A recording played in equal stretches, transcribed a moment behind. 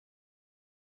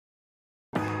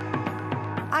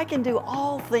I can do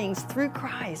all things through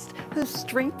Christ who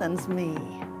strengthens me.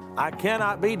 I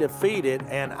cannot be defeated,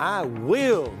 and I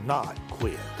will not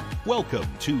quit. Welcome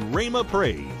to Rhema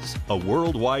Praise, a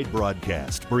worldwide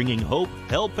broadcast bringing hope,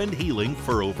 help, and healing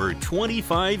for over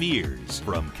 25 years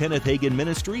from Kenneth Hagin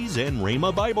Ministries and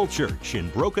Rhema Bible Church in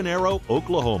Broken Arrow,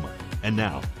 Oklahoma. And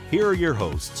now, here are your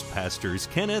hosts, Pastors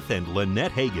Kenneth and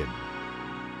Lynette Hagin.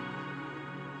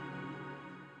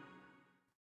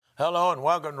 Hello and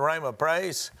welcome to Rhema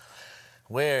Praise.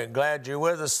 We're glad you're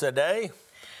with us today.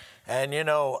 And you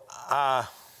know,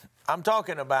 I'm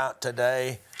talking about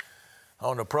today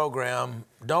on the program,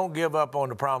 don't give up on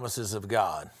the promises of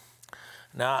God.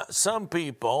 Now, some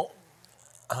people,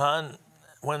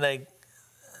 when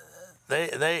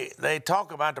they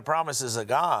talk about the promises of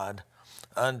God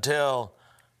until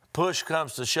push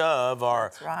comes to shove,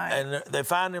 or right. And they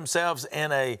find themselves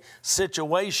in a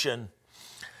situation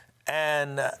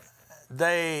and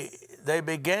they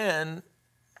begin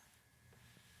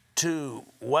to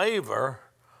waver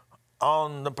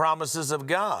on the promises of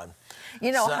God.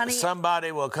 You know, honey,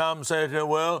 somebody will come and say,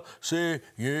 well, see,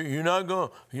 you're not going,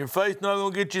 your faith not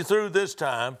going to get you through this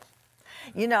time.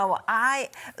 You know,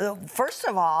 first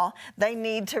of all, they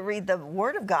need to read the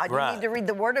Word of God. Right. You need to read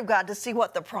the Word of God to see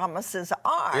what the promises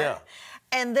are. Yeah.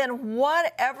 And then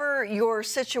whatever your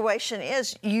situation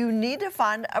is, you need to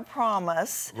find a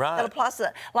promise that applies to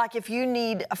that. Like if you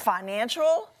need a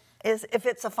if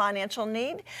it's a financial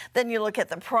need, then you look at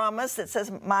the promise that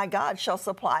says, my God shall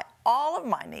supply all of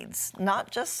my needs,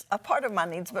 not just a part of my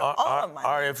needs, but all of my needs.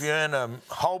 Or if you're in a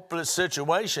hopeless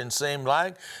situation, seem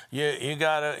like you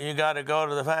gotta go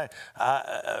to the fact,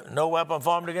 no weapon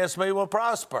formed against me will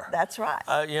prosper. That's right.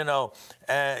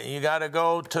 You gotta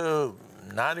go to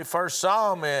 91st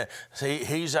Psalm.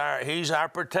 He's our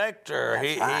protector.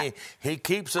 That's right. He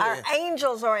keeps our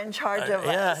angels are in charge of us.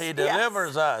 Yeah, he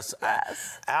delivers us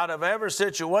yes. out of every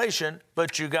situation.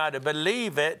 But you got to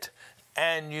believe it,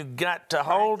 and you got to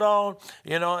hold on.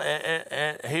 You know,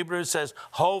 and Hebrews says,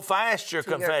 "Hold fast your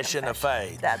confession of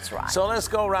faith." That's right. So let's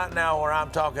go right now where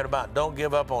I'm talking about. Don't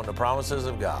give up on the promises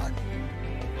of God.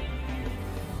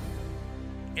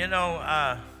 You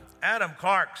know, Adam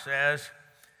Clark says.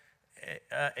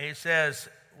 He says,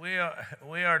 we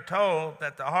are told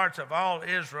that the hearts of all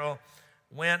Israel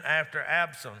went after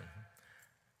Absalom.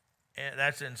 And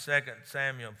that's in 2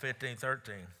 Samuel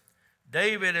 15:13.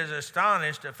 David is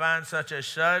astonished to find such a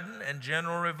sudden and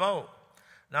general revolt.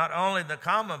 Not only the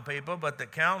common people, but the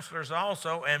counselors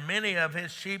also, and many of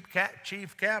his chief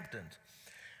captains.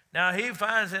 Now he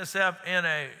finds himself in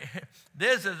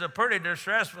this is a pretty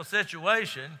distressful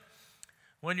situation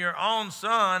when your own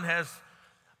son has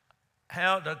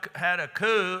had a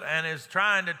coup and is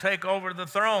trying to take over the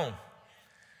throne.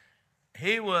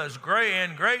 He was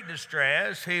in great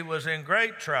distress. He was in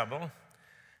great trouble.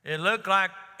 It looked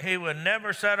like he would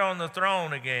never sit on the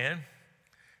throne again.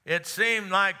 It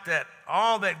seemed like that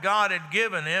all that God had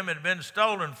given him had been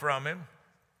stolen from him.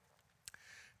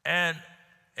 And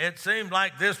it seemed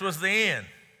like this was the end.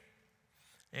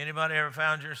 Anybody ever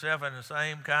found yourself in the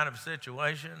same kind of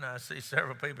situation? I see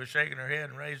several people shaking their head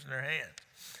and raising their hands.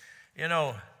 You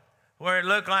know, where it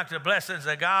looked like the blessings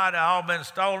of God had all been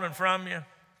stolen from you,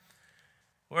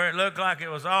 where it looked like it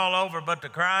was all over but the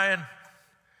crying.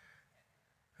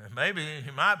 And maybe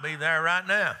you might be there right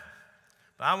now.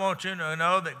 But I want you to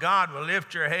know that God will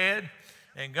lift your head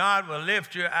and God will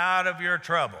lift you out of your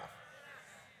trouble.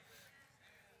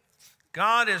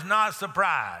 God is not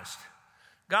surprised.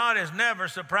 God is never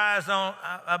surprised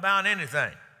about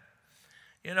anything.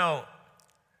 You know,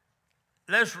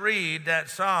 let's read that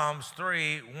Psalms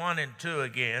 3, 1 and 2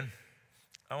 again.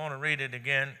 I want to read it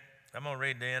again. I'm going to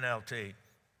read the NLT.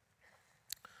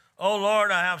 Oh,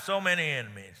 Lord, I have so many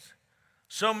enemies.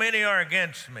 So many are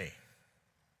against me.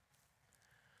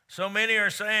 So many are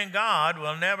saying God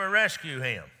will never rescue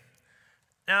him.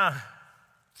 Now,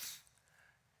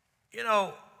 you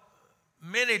know,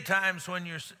 many times when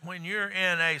you're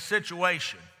in a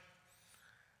situation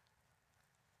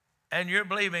and you're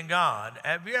believing God,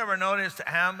 have you ever noticed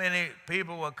how many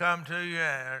people will come to you,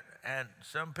 and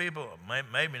some people,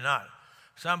 maybe not,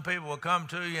 some people will come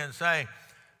to you and say,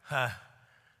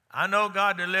 I know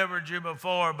God delivered you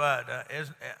before, but it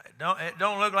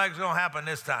don't look like it's going to happen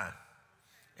this time.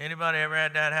 Anybody ever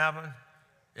had that happen?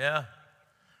 Yeah?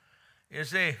 You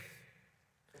see,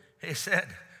 he said,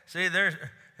 there's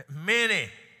many,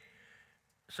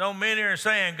 so many are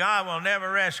saying God will never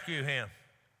rescue him.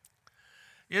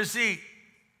 You see,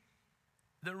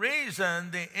 the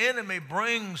reason the enemy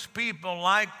brings people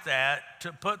like that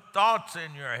to put thoughts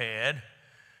in your head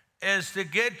is to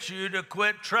get you to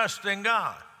quit trusting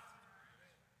God.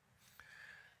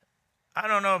 I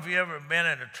don't know if you've ever been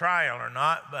at a trial or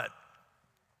not, but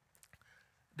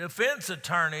defense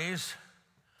attorneys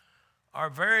are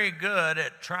very good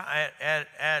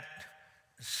at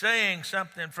saying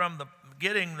something from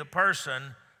getting the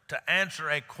person to answer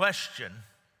a question,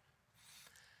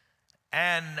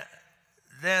 and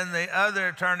then the other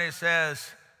attorney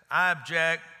says, I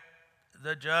object.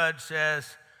 The judge says,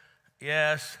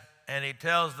 yes, and he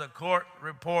tells the court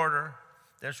reporter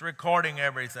that's recording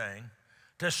everything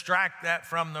to strike that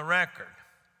from the record.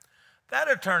 That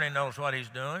attorney knows what he's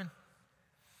doing.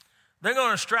 They're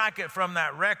going to strike it from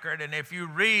that record, and if you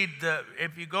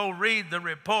go read the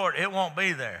report, it won't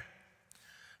be there.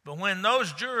 But when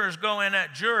those jurors go in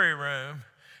that jury room,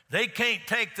 they can't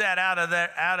take that out of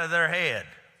their head.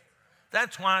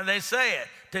 That's why they say it,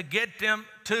 to get them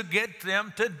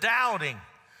to doubting.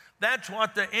 That's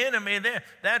what the enemy did.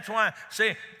 That's why,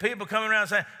 see, people coming around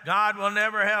saying, God will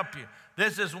never help you.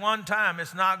 This is one time,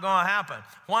 it's not going to happen.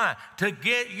 Why? To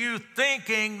get you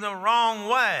thinking the wrong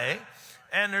way.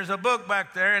 And there's a book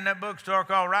back there in that bookstore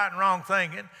called Right and Wrong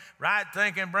Thinking. Right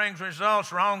thinking brings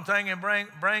results. Wrong thinking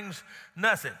brings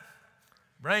nothing.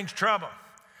 Brings trouble.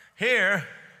 Here,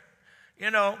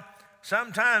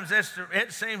 sometimes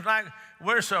it seems like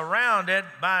we're surrounded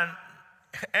by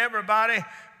everybody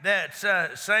that's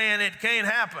saying it can't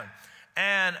happen.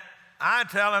 And I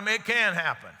tell them it can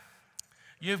happen.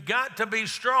 You've got to be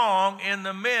strong in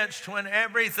the midst when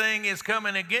everything is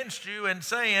coming against you and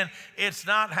saying it's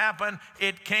not happened,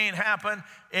 it can't happen,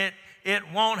 it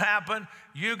won't happen.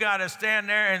 You got to stand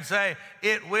there and say,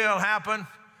 it will happen,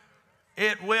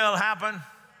 it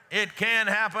can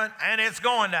happen, and it's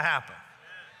going to happen.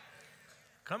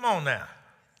 Come on now.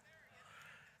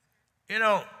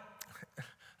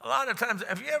 A lot of times,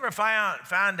 have you ever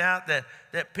found out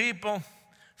that people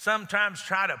sometimes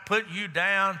try to put you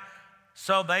down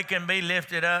so they can be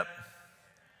lifted up?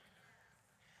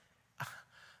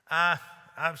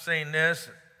 I've seen this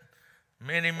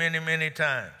many, many, many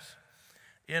times.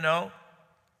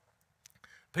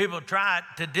 People try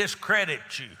to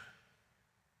discredit you.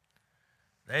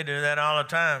 They do that all the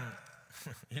time.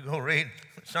 You go read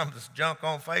some of this junk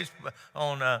on Facebook,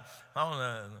 on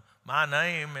my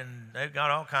name, and they've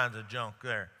got all kinds of junk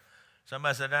there.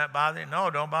 Somebody said, that bother you? No,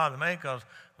 don't bother me, because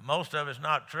most of it's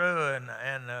not true,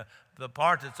 and the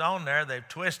part that's on there, they've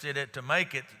twisted it to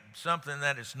make it something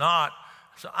that it's not.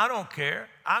 So I don't care.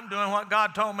 I'm doing what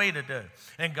God told me to do.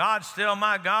 And God's still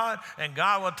my God, and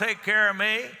God will take care of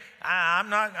me. I'm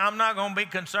not going to be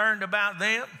concerned about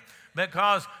them,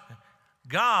 because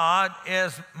God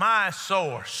is my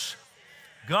source.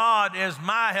 God is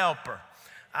my helper.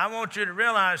 I want you to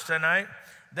realize tonight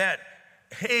that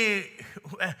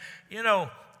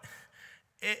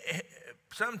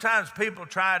sometimes people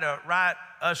try to write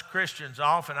us Christians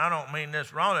off, and I don't mean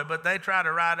this wrongly, but they try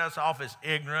to write us off as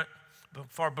ignorant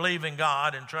for believing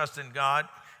God and trusting God.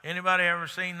 Anybody ever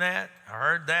seen that or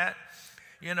heard that?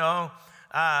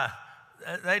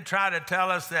 They try to tell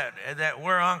us that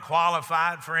we're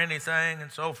unqualified for anything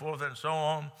and so forth and so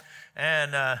on.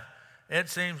 And it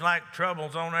seems like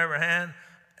trouble's on every hand,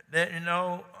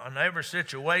 on every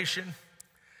situation.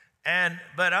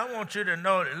 But I want you to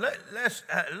know, let's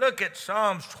look at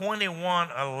Psalms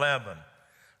 21:11.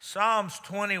 Psalms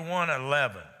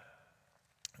 21:11.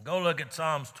 Go look at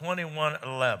Psalms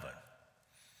 21:11.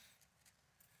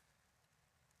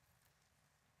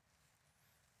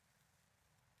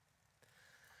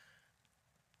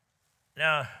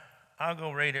 Now, I'll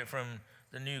go read it from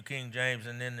the New King James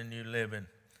and then the New Living.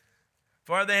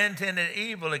 For they intended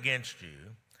evil against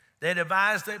you. They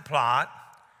devised a plot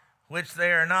which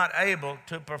they are not able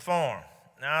to perform.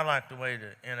 Now, I like the way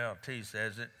the NLT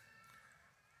says it.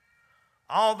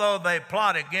 Although they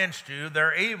plot against you,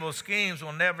 their evil schemes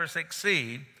will never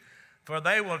succeed, for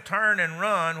they will turn and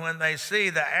run when they see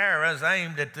the arrows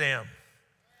aimed at them.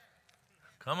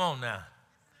 Come on now.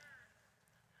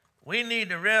 We need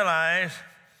to realize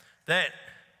that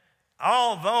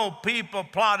although people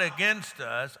plot against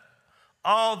us,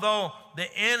 although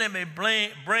the enemy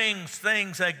brings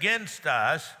things against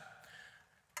us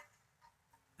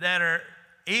that are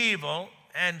evil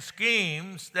and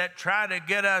schemes that try to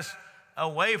get us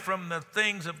away from the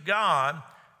things of God,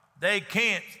 they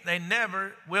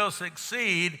never will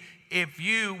succeed if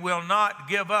you will not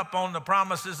give up on the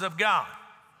promises of God.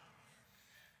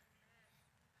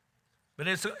 But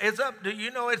it's up to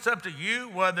it's up to you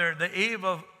whether the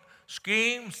evil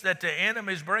schemes that the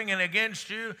enemy's bringing against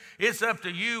you, it's up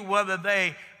to you whether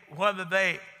they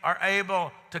are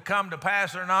able to come to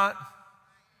pass or not.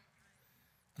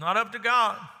 Not up to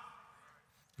God,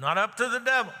 not up to the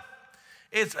devil.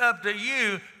 It's up to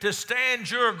you to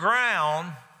stand your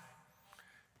ground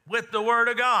with the Word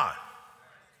of God.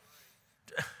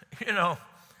 You know,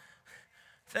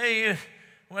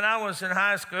 when I was in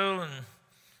high school, and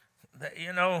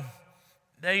you know,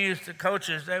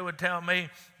 coaches, they would tell me,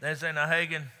 they say, now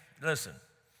Hagin, listen,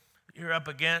 you're up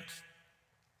against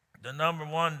the number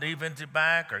one defensive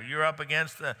back, or you're up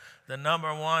against the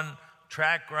number one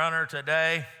track runner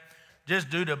today. Just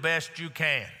do the best you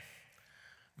can.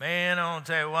 Man, I'm gonna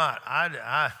tell you what,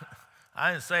 I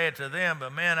didn't say it to them,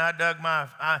 but man, I dug my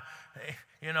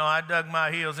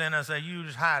heels in. I said, you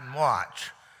just hide and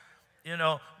watch. You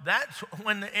know, that's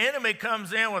when the enemy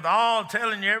comes in with all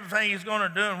telling you everything he's going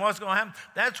to do and what's going to happen.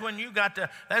 That's when you got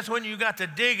to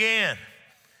dig in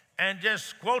and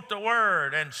just quote the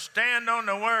Word and stand on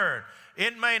the Word.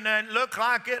 It may not look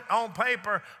like it on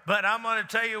paper, but I'm going to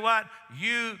tell you what,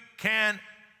 you can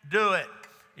do it.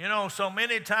 You know, so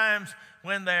many times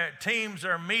when their teams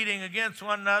are meeting against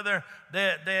one another,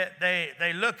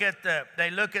 they look at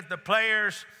the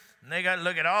players, and they got to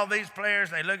look at all these players,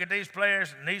 and they look at these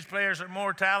players, and these players are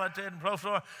more talented and so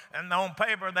forth. And on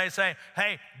paper they say,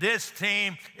 hey, this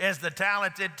team is the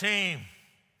talented team.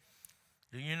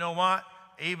 Do you know what?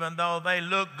 Even though they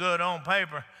look good on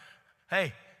paper,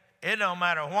 hey, it don't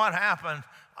matter what happens,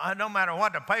 no matter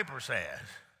what the paper says.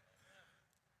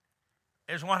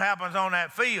 It's what happens on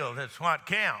that field that's what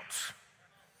counts.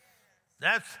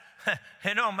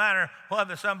 It don't matter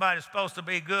whether somebody's supposed to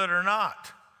be good or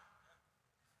not.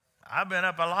 I've been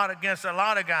up against a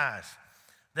lot of guys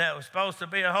that was supposed to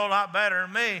be a whole lot better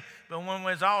than me, but when it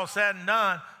was all said and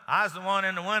done, I was the one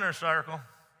in the winner's circle.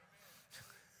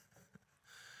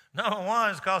 Number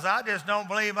one is because I just don't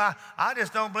believe I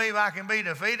can be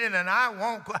defeated, and I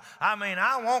won't quit.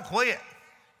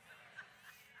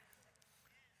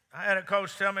 I had a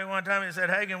coach tell me one time, he said,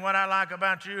 Hagin, what I like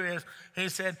about you is, he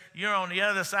said, you're on the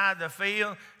other side of the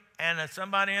field, and if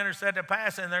somebody intercepts the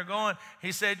pass and they're going,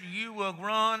 he said, you will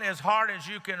run as hard as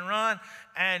you can run,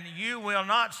 and you will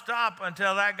not stop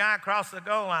until that guy crosses the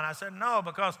goal line. I said, no,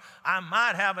 because I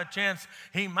might have a chance.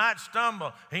 He might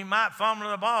stumble. He might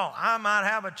fumble the ball. I might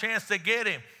have a chance to get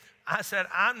him. I said,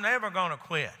 I'm never going to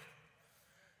quit.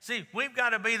 See, we've got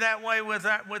to be that way with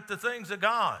the things of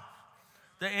God.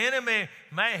 The enemy,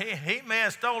 he may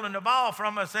have stolen the ball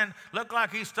from us and look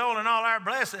like he's stolen all our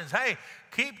blessings. Hey,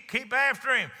 keep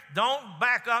after him. Don't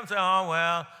back up and say, oh,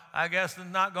 well, I guess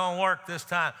it's not going to work this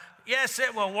time. Yes,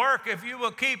 it will work if you will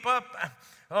keep up.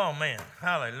 Oh, man,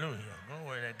 hallelujah.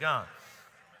 Glory to God.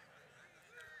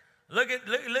 Look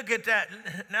at that.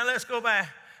 Now, let's go back.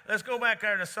 Let's go back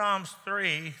there to Psalms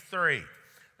 3:3.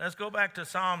 Let's go back to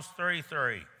Psalms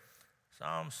 3:3.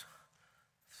 Psalms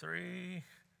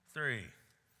 3:3.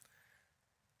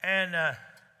 And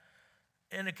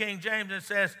in the King James it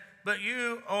says, but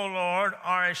you, O Lord,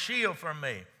 are a shield for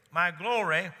me, my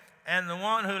glory, and the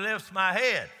one who lifts my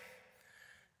head.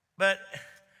 But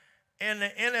in the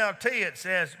NLT it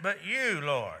says, but you,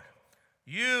 Lord,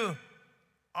 you,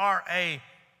 O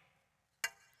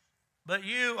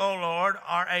Lord,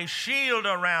 are a shield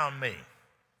around me.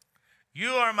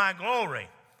 You are my glory,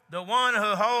 the one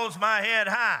who holds my head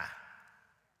high.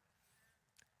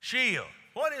 Shield.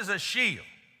 What is a shield?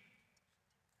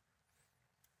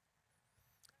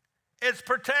 It's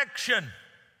protection.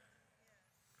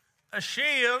 A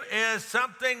shield is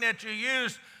something that you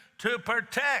use to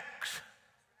protect.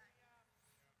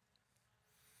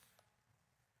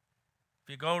 If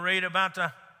you go read about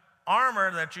the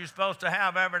armor that you're supposed to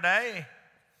have every day,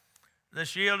 the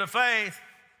shield of faith,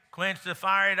 quench the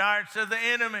fiery darts of the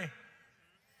enemy.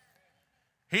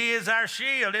 He is our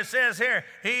shield. It says here,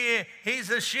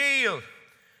 he's a shield.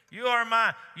 You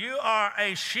are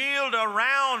a shield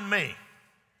around me.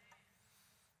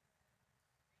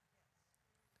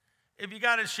 If you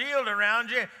got a shield around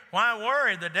you, why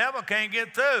worry? The devil can't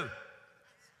get through.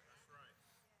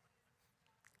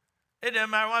 It doesn't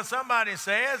matter what somebody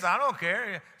says. I don't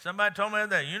care. Somebody told me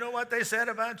that. You know what they said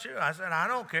about you? I said, I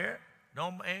don't care.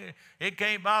 It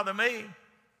can't bother me.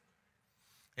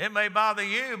 It may bother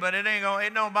you, but it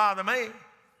don't bother me.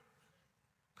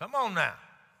 Come on now.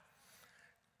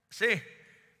 See,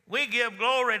 we give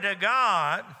glory to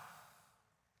God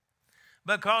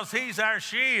because he's our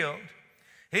shield.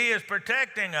 He is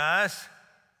protecting us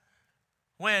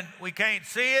when we can't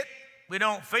see it, we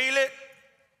don't feel it.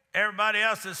 Everybody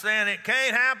else is saying it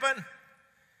can't happen.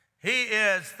 He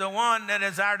is the one that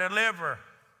is our deliverer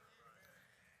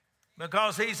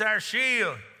because he's our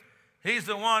shield. He's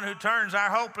the one who turns our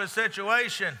hopeless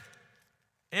situation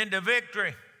into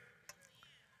victory.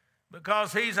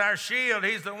 Because he's our shield,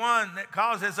 he's the one that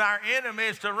causes our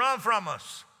enemies to run from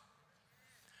us.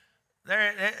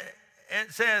 There,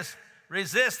 it says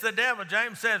resist the devil.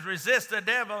 James says, resist the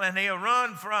devil and he'll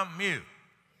run from you.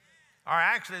 Or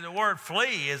actually the word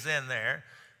flee is in there,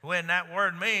 when that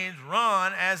word means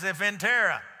run as if in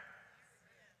terror.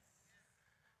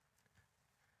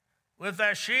 With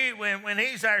our shield, when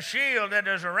he's our shield that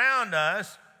is around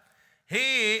us,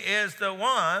 he is the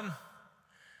one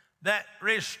that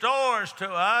restores to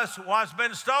us what's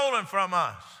been stolen from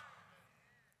us.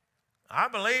 I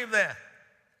believe that.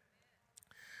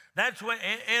 That's when,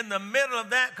 in the middle of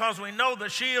that, because we know the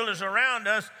shield is around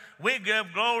us, we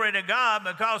give glory to God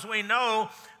because we know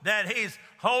that he's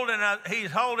holding us,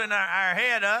 he's holding our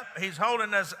head up, he's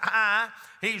holding us high,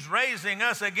 he's raising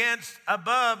us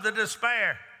above the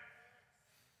despair.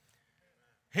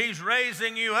 He's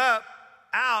raising you up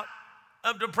out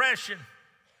of depression.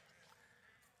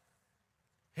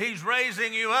 He's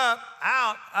raising you up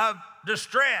out of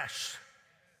distress.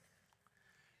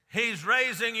 He's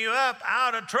raising you up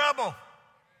out of trouble.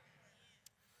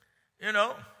 You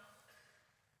know,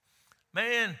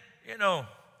 man, you know,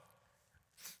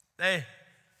 they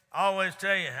always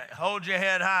tell you, hold your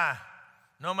head high.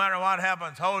 No matter what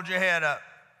happens, hold your head up.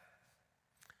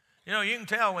 You know, you can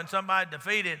tell when somebody's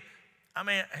defeated. I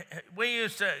mean, we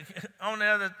used to,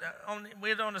 we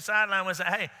was on the sideline, we say,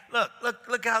 hey,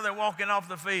 look how they're walking off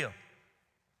the field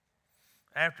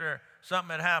after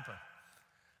something had happened.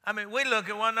 I mean, we look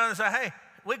at one another and say, hey,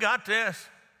 we got this.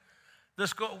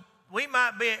 We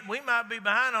might be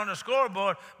behind on the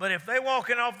scoreboard, but if they're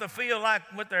walking off the field like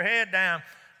with their head down,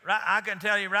 right, I can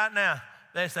tell you right now,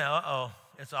 they say, uh-oh,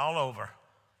 it's all over.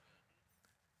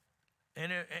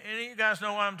 And you guys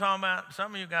know what I'm talking about?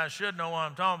 Some of you guys should know what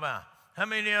I'm talking about. How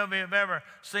many of you have ever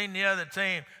seen the other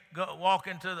team walk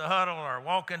into the huddle or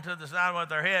walk into the side with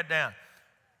their head down?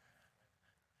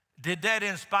 Did that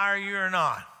inspire you or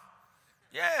not?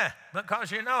 Yeah,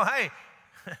 because you know,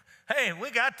 hey,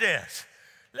 we got this.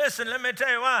 Listen, let me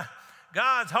tell you why.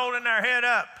 God's holding our head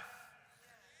up.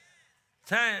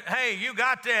 Saying, hey, you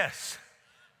got this.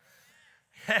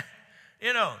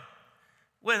 You know,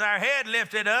 with our head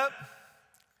lifted up,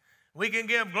 we can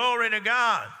give glory to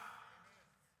God.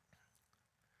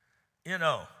 You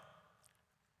know,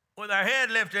 with our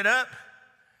head lifted up,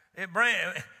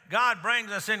 God brings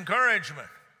us encouragement,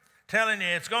 telling you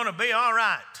it's going to be all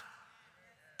right.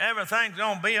 Everything's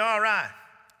going to be all right.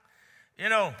 You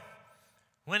know,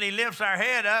 when he lifts our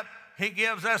head up, he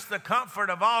gives us the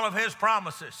comfort of all of his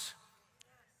promises.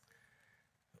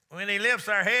 When he lifts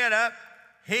our head up,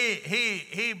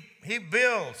 he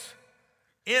builds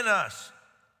in us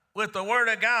with the word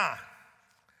of God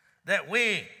that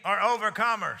we are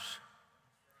overcomers.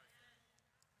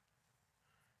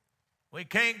 We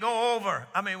can't go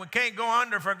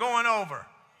under for going over.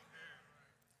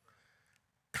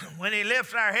 When he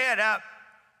lifts our head up,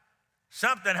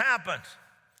 something happens.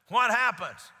 What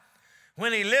happens?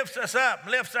 When he lifts us up,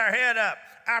 lifts our head up,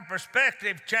 our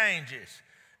perspective changes,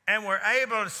 and we're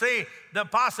able to see the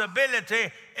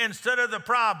possibility instead of the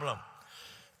problem.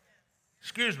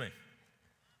 Excuse me.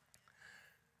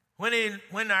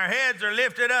 When our heads are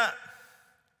lifted up,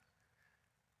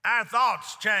 our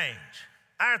thoughts change.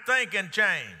 Our thinking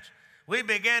change. We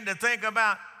begin to think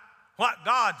about what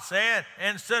God said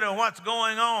instead of what's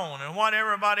going on and what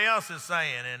everybody else is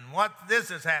saying and what this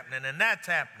is happening and that's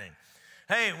happening.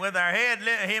 Hey, with our head,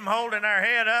 him holding our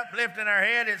head up, lifting our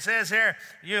head, it says here,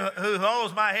 you who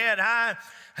holds my head high.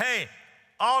 Hey,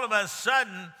 all of a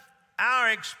sudden,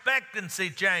 our expectancy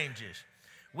changes.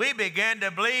 We begin to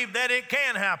believe that it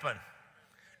can happen,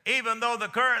 even though the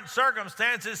current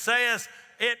circumstances say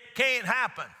it can't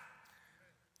happen.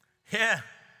 Yeah,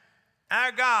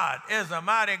 our God is a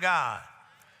mighty God,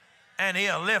 and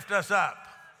he'll lift us up.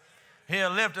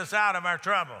 He'll lift us out of our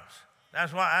troubles.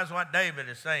 That's what David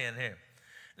is saying here.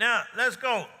 Now, let's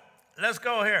go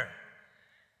here.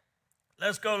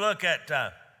 Let's go look at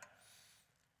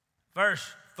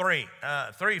verse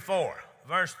 3:4.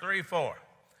 Verse 3:4.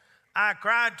 I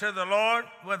cried to the Lord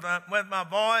with my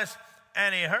voice,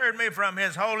 and he heard me from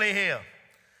his holy hill.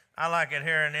 I like it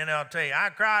here in NLT. I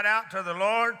cried out to the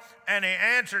Lord, and he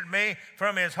answered me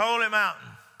from his holy mountain.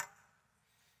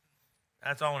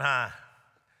 That's on high.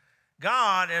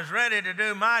 God is ready to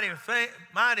do mighty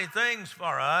things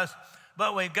for us,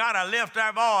 but we've got to lift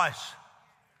our voice.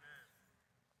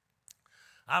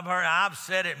 I've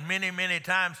said it many, many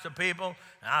times to people.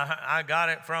 I got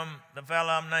it from the fellow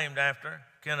I'm named after,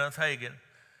 Kenneth Hagin.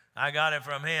 I got it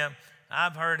from him.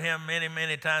 I've heard him many,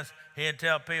 many times. He'd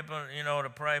tell people, you know, to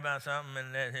pray about something,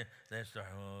 and they'd start,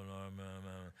 oh, Lord, blah,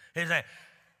 blah. He'd say,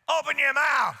 open your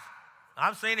mouth.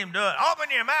 I've seen him do it.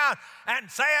 Open your mouth and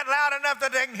say it loud enough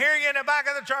that they can hear you in the back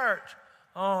of the church.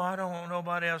 Oh, I don't want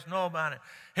nobody else to know about it.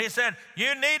 He said,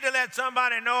 you need to let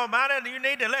somebody know about it. You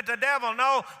need to let the devil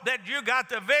know that you got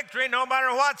the victory no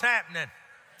matter what's happening.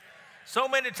 So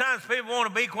many times people want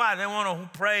to be quiet. They want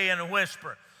to pray and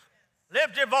whisper.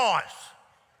 Lift your voice.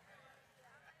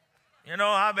 You know,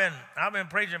 I've been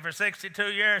preaching for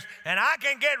 62 years, and I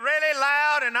can get really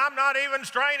loud, and I'm not even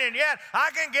straining yet.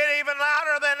 I can get even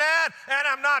louder than that, and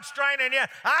I'm not straining yet.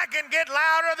 I can get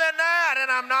louder than that,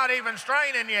 and I'm not even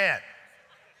straining yet.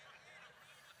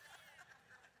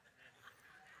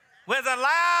 With a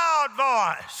loud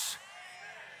voice,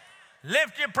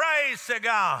 lift your praise to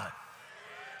God.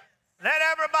 Let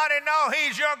everybody know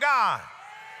He's your God.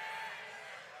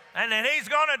 And that He's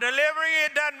going to deliver you.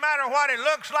 It doesn't matter what it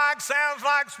looks like, sounds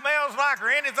like, smells like, or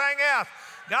anything else.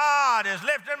 God is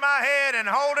lifting my head and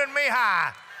holding me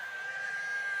high.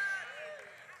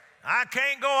 I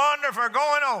can't go under for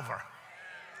going over.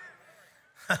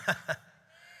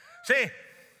 See,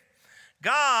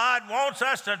 God wants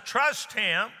us to trust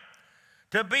Him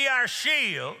to be our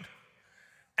shield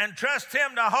and trust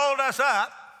Him to hold us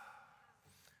up.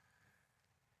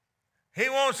 He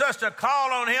wants us to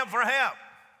call on Him for help.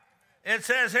 It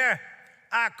says here,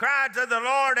 I cried to the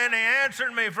Lord and He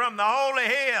answered me from the holy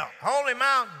hill, holy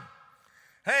mountain.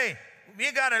 Hey,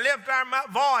 you got to lift our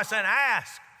voice and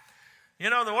ask.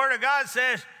 You know, the Word of God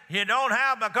says you don't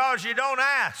have because you don't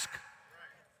ask.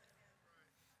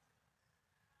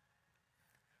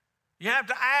 You have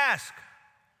to ask.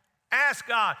 Ask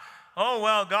God. Oh,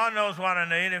 well, God knows what I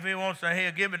need. If He wants to,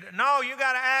 He'll give it. No, you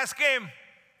got to ask Him.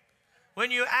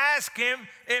 When you ask Him,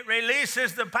 it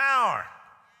releases the power.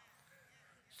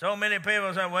 So many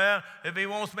people say, well, if He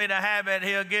wants me to have it,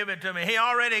 He'll give it to me. He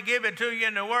already gave it to you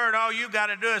in the Word. All you got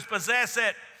to do is possess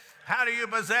it. How do you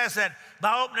possess it?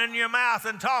 By opening your mouth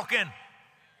and talking.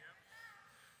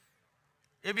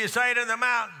 If you say to the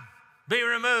mountain, be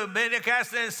removed, be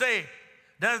cast in the sea,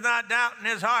 does not doubt in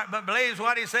his heart, but believes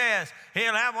what he says,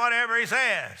 he'll have whatever he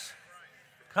says.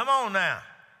 Come on now.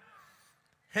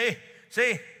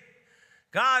 See,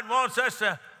 God wants us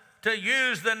to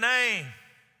use the name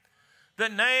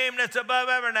that's above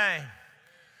every name.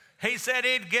 He said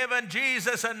He'd given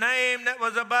Jesus a name that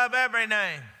was above every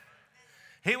name.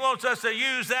 He wants us to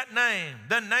use that name,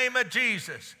 the name of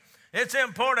Jesus. It's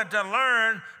important to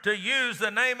learn to use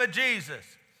the name of Jesus.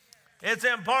 It's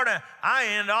important. I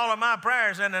end all of my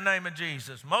prayers in the name of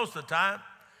Jesus most of the time.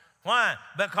 Why?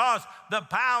 Because the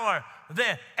power,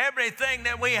 everything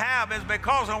that we have is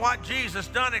because of what Jesus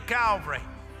done at Calvary.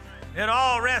 It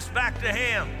all rests back to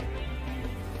Him.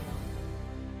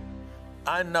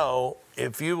 I know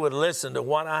if you would listen to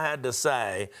what I had to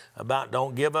say about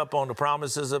don't give up on the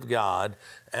promises of God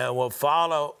and will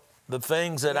follow the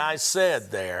things that I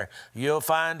said there, you'll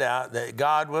find out that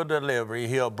God will deliver you.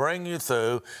 He'll bring you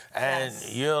through, and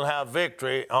you'll have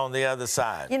victory on the other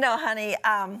side. You know, honey,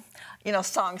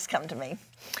 songs come to me.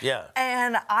 Yeah.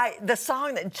 And the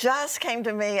song that just came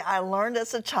to me, I learned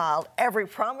as a child, every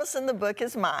promise in the book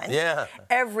is mine. Yeah.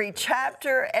 Every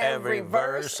chapter, every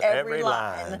verse, every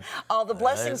line. All the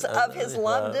blessings of His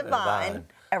love divine.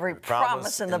 Every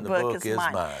promise in the book is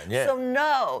mine. Yeah. So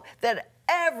know that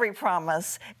every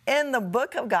promise in the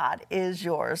book of God is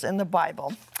yours in the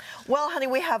Bible. Well, honey,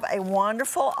 we have a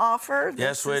wonderful offer.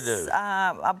 Yes, we do.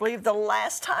 I believe the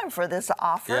last time for this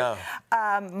offer.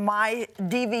 Yeah. My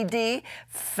DVD,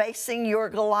 Facing Your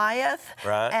Goliath.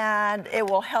 Right. And it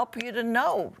will help you to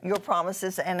know your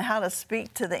promises and how to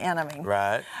speak to the enemy.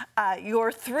 Right.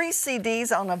 Your 3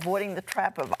 CDs on avoiding the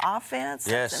trap of offense.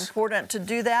 Yes. It's important to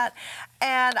do that.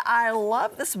 And I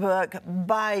love this book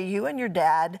by you and your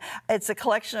dad. It's a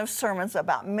collection of sermons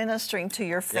about ministering to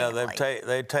your family. Yeah,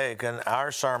 they've taken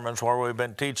our sermons where we've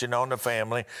been teaching on the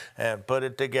family and put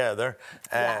it together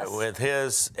with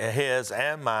his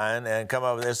and mine and come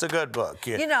up with it's a good book.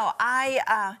 You know,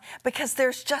 because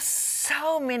there's just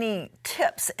so many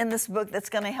tips in this book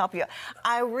that's going to help you.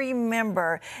 I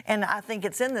remember, and I think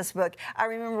it's in this book, I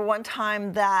remember one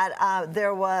time that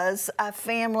there was a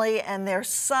family and their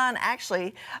son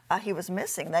actually he was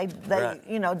missing. They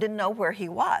didn't know where he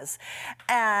was.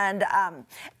 And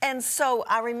so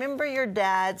I remember your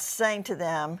dad saying to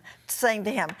him,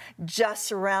 just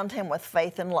surround him with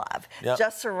faith and love. Yep.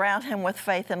 Just surround him with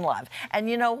faith and love. And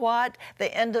you know what?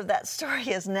 The end of that story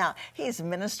is now he's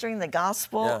ministering the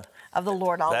gospel of the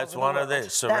Lord all over the world. That's one of the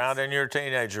surrounding your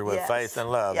teenager with faith and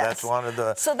love. Yes. That's one of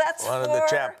the the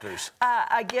chapters.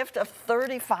 A gift of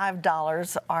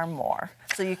 $35 or more.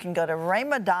 So you can go to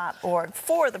rhema.org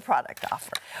for the product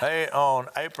offer. Hey, on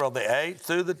April the 8th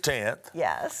through the 10th,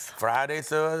 yes, Friday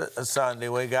through a Sunday,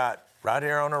 we got right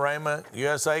here on the Rhema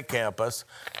USA campus.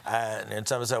 And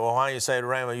somebody said, well, why do you say the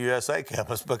Rhema USA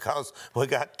campus? Because we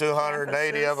got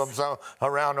 280 of them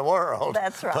around the world.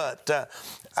 That's right. But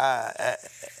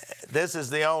this is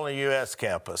the only U.S.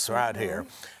 campus right here.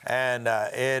 And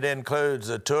it includes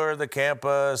a tour of the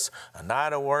campus, a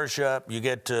night of worship. You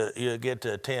get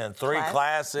to attend 3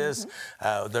 classes.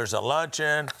 There's a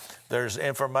luncheon. There's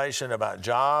information about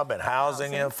job and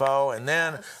housing info. And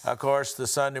then, of course, the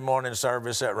Sunday morning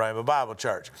service at Rhema Bible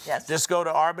Church. Yes. Just go to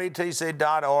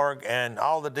rbtc.org and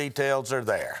all the details are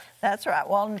there. That's right.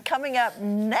 Well, coming up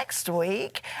next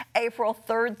week, April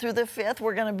 3rd through the 5th,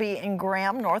 we're going to be in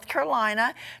Graham, North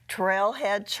Carolina,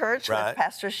 Trailhead Church with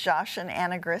Pastors Josh and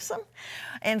Anna Grissom.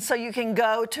 And so you can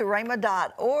go to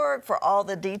rhema.org for all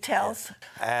the details.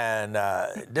 And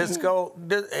just go,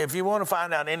 if you want to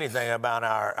find out anything about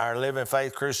our Living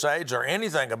Faith Crusades or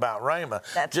anything about Rhema,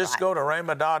 just go to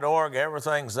rhema.org.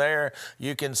 Everything's there.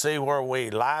 You can see where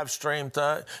we live stream.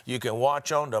 You can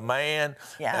watch on demand.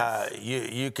 Yes.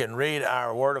 You can read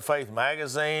our Word of Faith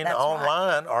magazine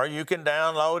online, or you can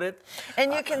download it.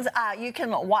 And you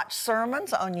can watch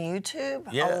sermons on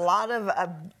YouTube. A lot of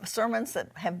sermons that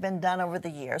have been done over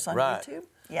the years on YouTube.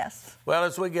 Yes. Well,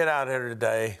 as we get out here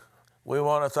today, we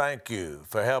want to thank you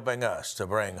for helping us to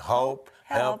bring hope,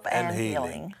 help, and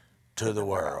healing to the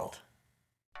world.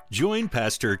 Join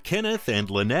Pastor Kenneth and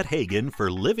Lynette Hagin for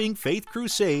Living Faith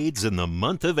Crusades in the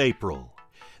month of April.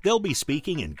 They'll be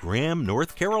speaking in Graham,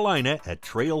 North Carolina at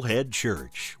Trailhead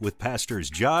Church with Pastors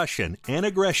Josh and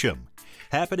Anna Gresham,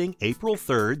 happening April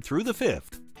 3rd through the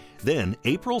 5th. Then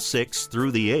April 6th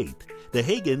through the 8th, the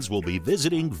Hagins will be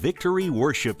visiting Victory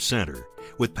Worship Center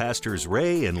with Pastors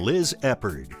Ray and Liz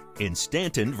Eppard in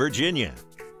Stanton, Virginia.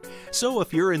 So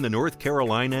if you're in the North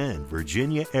Carolina and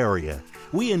Virginia area,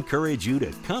 we encourage you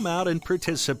to come out and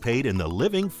participate in the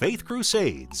Living Faith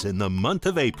Crusades in the month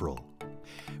of April.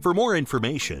 For more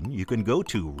information, you can go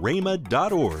to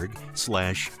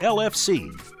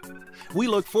rhema.org/LFC. We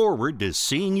look forward to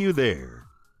seeing you there.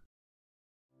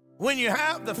 When you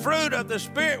have the fruit of the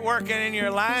Spirit working in your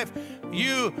life,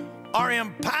 you are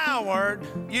empowered.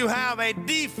 You have a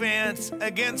defense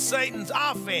against Satan's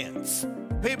offense.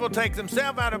 People take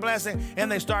themselves out of blessing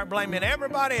and they start blaming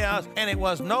everybody else, and it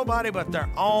was nobody but their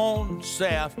own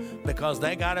self because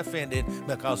they got offended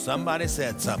because somebody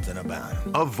said something about it.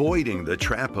 Avoiding the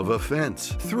Trap of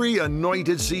Offense. 3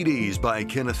 anointed CDs by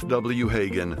Kenneth W.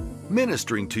 Hagin.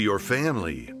 Ministering to Your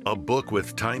Family. A book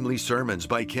with timely sermons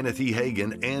by Kenneth E.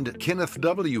 Hagin and Kenneth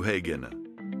W. Hagin.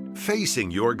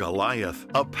 Facing Your Goliath,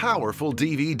 a powerful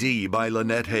DVD by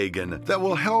Lynette Hagin that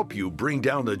will help you bring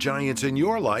down the giants in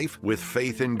your life with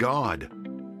faith in God.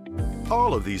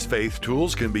 All of these faith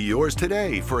tools can be yours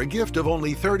today for a gift of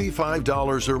only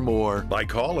 $35 or more by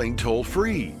calling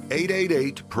toll-free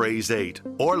 888-PRAISE-8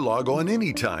 or log on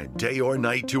anytime, day or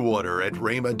night, to order at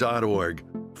rhema.org.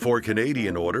 For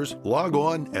Canadian orders, log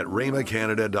on at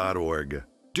rhemacanada.org.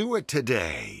 Do it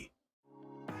today.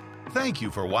 Thank you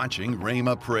for watching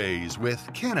Rhema Praise with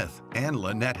Kenneth and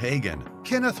Lynette Hagin.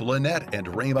 Kenneth, Lynette, and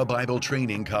Rhema Bible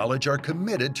Training College are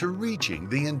committed to reaching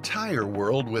the entire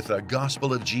world with the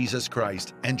gospel of Jesus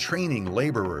Christ and training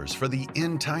laborers for the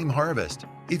end-time harvest.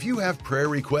 If you have prayer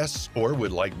requests or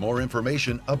would like more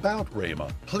information about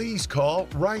Rhema, please call,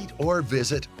 write, or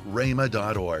visit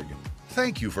rhema.org.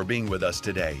 Thank you for being with us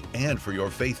today and for your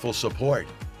faithful support.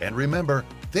 And remember,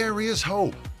 there is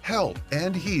hope, help,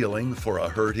 and healing for a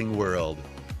hurting world.